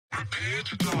I've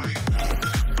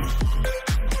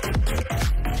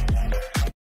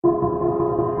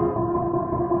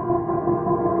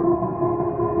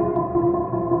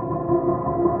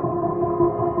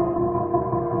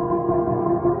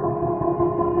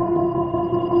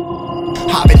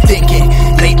been thinking,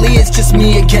 lately it's just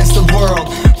me against the world.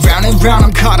 Round and round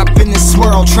I'm caught up in this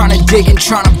swirl, trying to dig and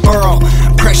trying to burrow.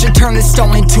 Pressure turned the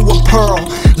stone into a pearl.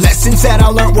 Lessons that I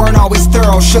learned weren't always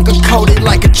thorough, sugar-coated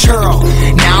like a churl.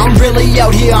 Now I'm really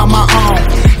out here on my own.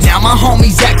 Now my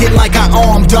homies acting like I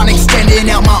owe 'em, done extending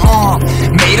out my arm.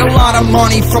 Made a lot of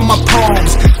money from my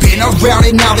poems, been around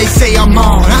it, now they say I'm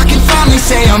on. I can finally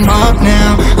say I'm up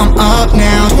now, I'm up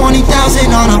now.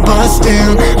 20,000 on a bus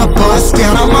down,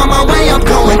 I'm on my way up,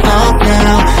 going up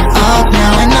now,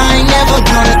 and I ain't never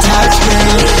gonna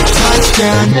touchdown.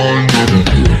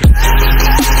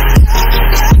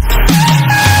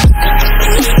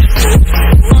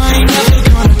 I ain't never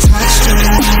gonna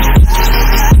touchdown.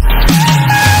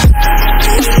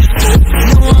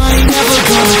 No, I ain't never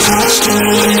gonna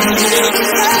touchdown.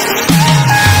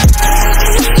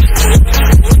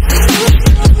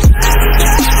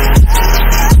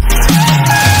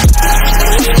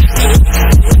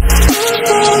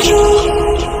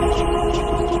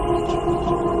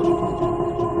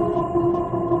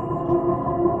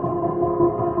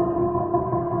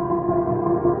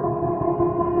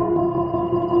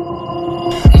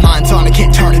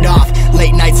 Can't turn it off,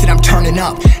 late nights and I'm turning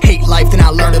up. Hate life, then I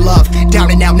learn to love. Down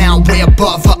and out, now I'm way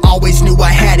above. I always knew I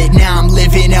had it, now I'm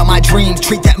living out my dreams.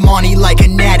 Treat that money like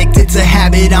an addict, it's a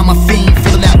habit, I'm a fiend.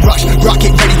 Feeling that rush,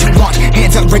 rocket ready to launch.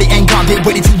 Hands up, ready and gone, been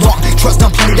waiting too long. Trust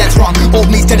on plenty, that's wrong. Old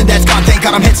me's dead and that's gone, thank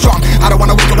God I'm headstrong. I don't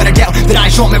wanna wake up with a doubt that I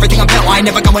show 'em everything I'm about. I ain't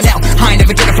never going out, I ain't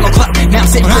never getting from a club. Now I'm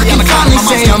sitting pretty on the cloud, my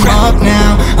mind's still crap.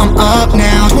 I'm up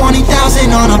now,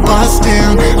 20,000 on a bus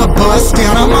down,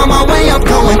 I'm on my way up,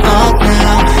 going up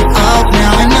now,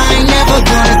 and I ain't never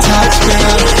gonna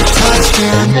touchdown. I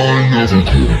ain't never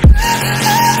gonna.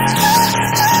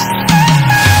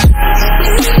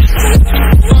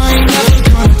 I ain't never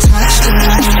gonna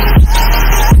touchdown.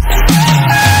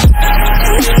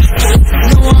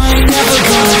 No, I ain't never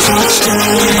gonna touchdown.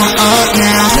 I'm up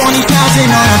now,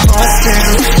 20,000 on a bus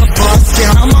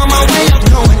down, I'm on my way up,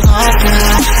 going up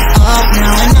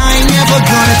now, and I ain't never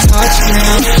gonna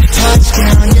touchdown,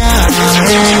 yeah.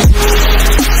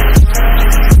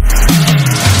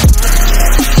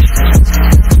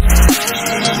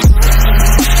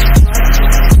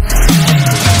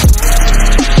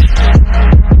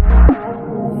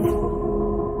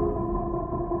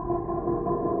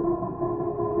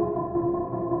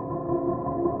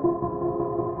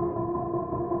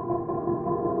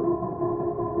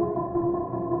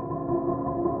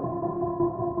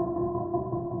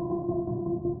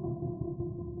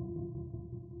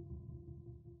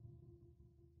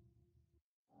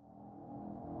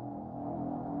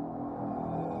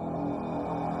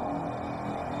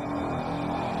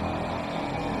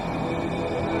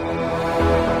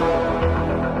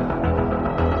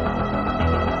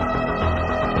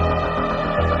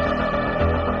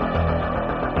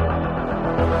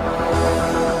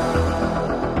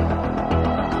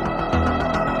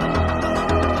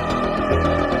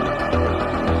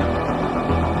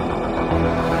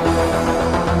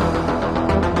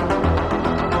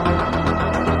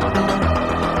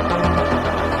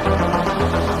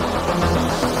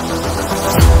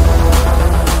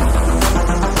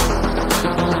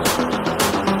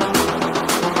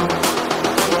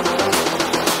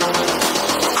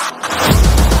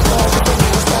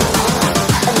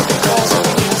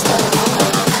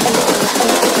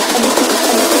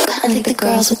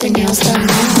 With their nails done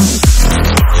now.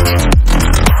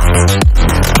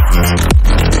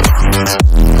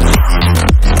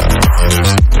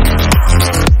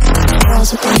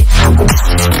 Girls with their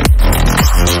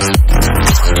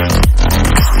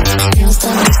nails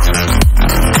done.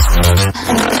 I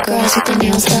like the girls with their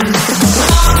nails done.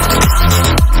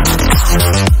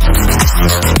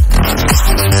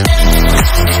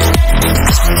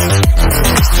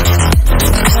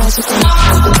 Girls with their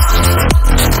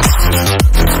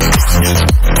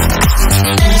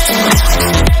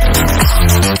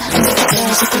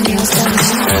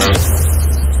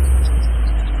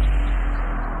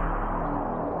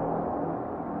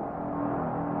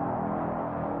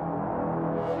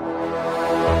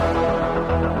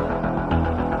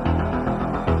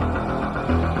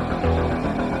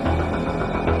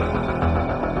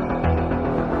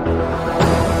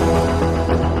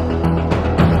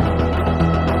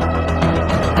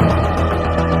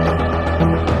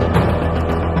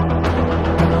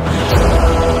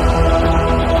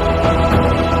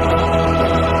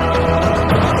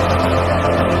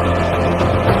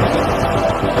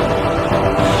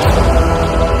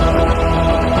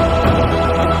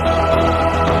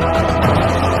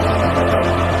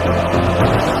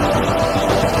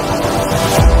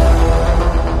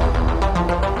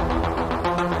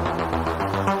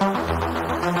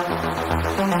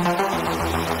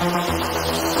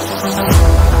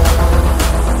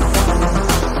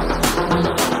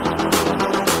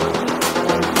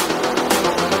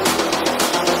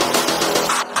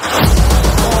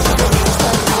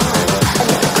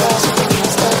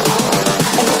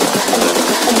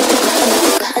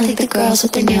girls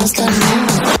with their nails done now.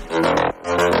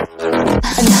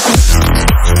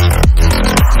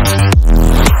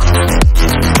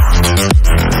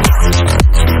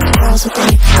 Girls with their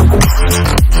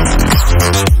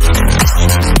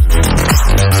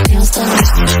nails done.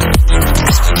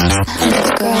 I know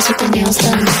the girls with their nails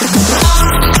done.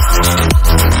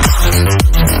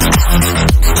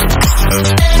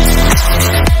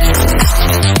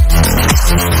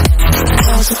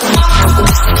 Girls with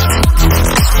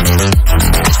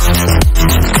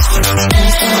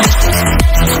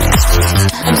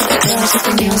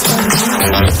their nails done.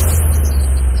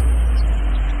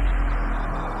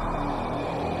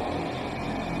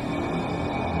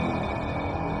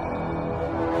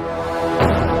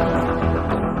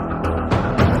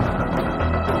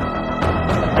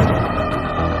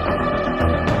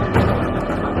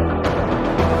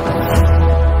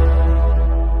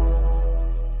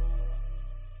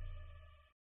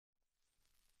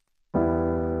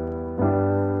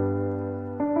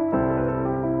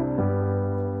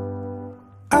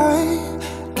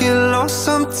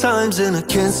 Sometimes and I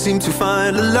can't seem to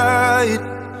find a light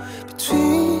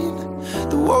between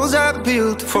the walls I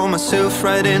built for myself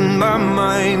right in my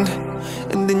mind.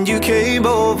 And then you came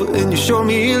over and you showed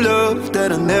me love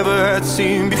that I never had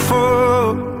seen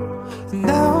before. And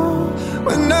now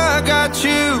when I got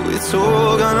you, it's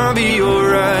all gonna be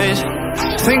alright.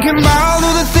 Thinking about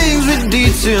all the things we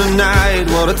did tonight.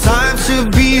 What a time to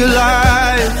be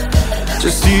alive.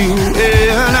 Just you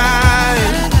and I,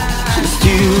 just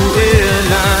you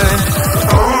and I.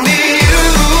 Only you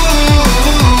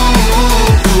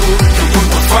can put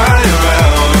my fire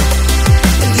out.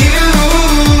 You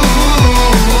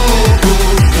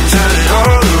can turn it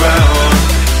all around.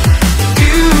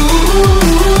 You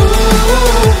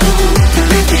can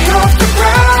lift me off the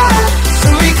ground, so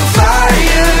we can fly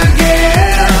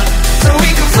again, so we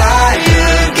can fly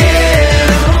again.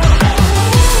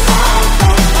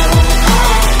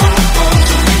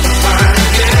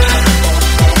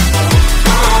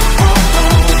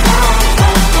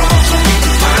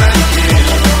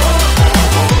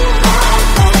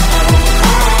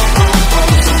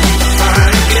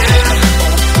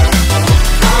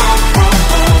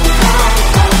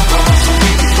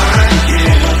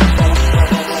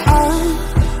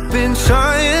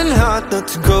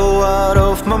 To go out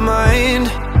of my mind,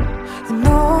 and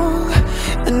all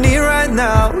I need right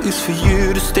now is for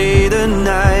you to stay the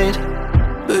night.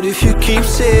 But if you keep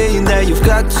saying that you've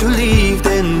got to leave,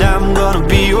 then I'm gonna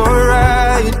be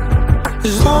alright.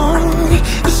 As long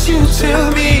as you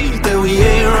tell me that we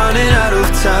ain't running out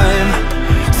of time.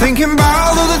 Thinking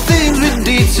about all the things we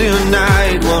did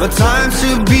tonight. What a time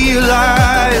to be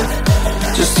alive.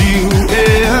 Just you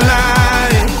and I,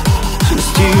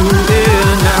 just you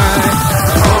and I.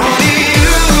 Only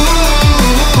you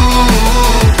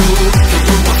can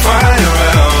put my fire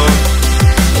out.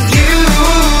 You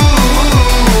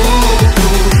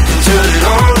can turn it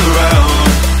all around.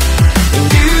 And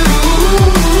you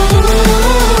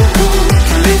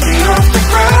can lift me off the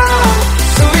ground,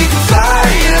 so we can fly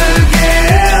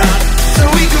again, so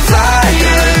we can fly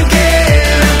again.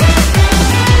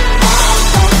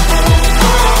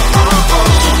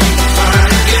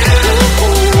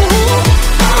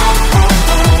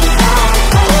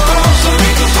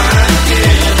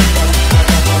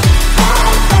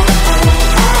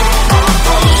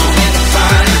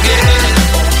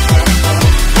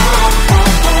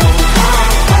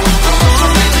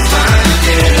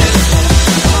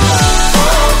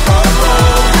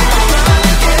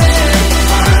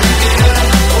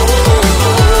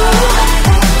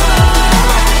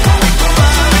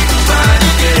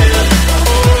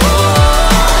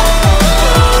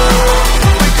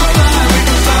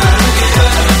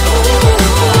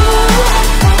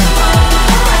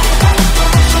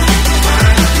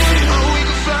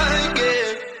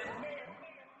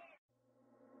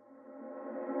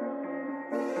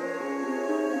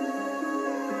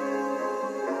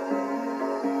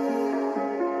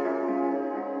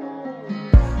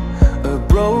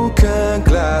 Broken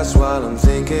glass while I'm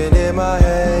thinking in my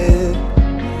head.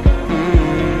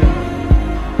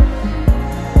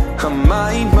 I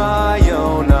mind my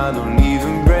own, I don't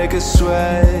even break a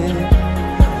sweat.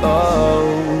 Oh,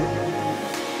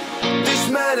 this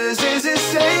madness is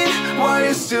insane. Why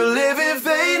you still live in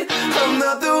vain? I'm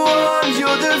not the one,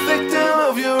 you're the victim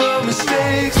of your own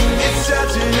mistakes. It's sad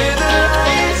to hear the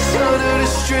lights under the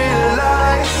street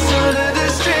lights, under the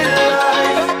street lights.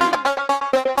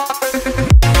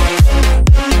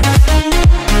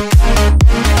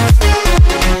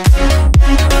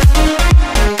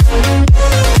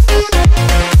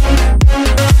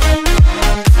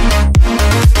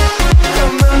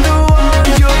 I'm not the one,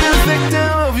 you're the victim.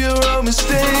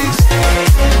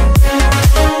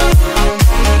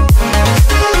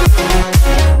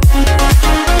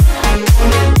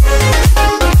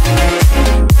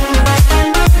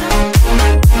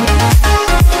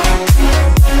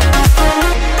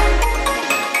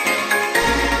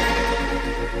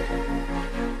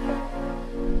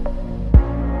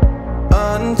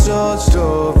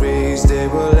 memories, they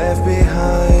were left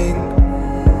behind.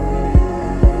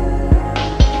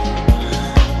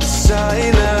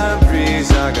 Silent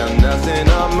breeze, I got nothing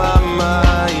on my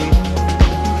mind.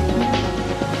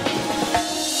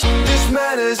 This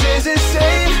madness is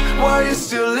insane, why you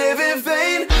still live in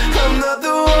vain? I'm not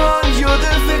the one, you're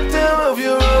the victim of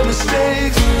your own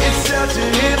mistakes. It's time to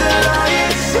hear the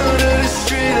lights under the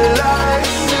street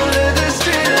lights.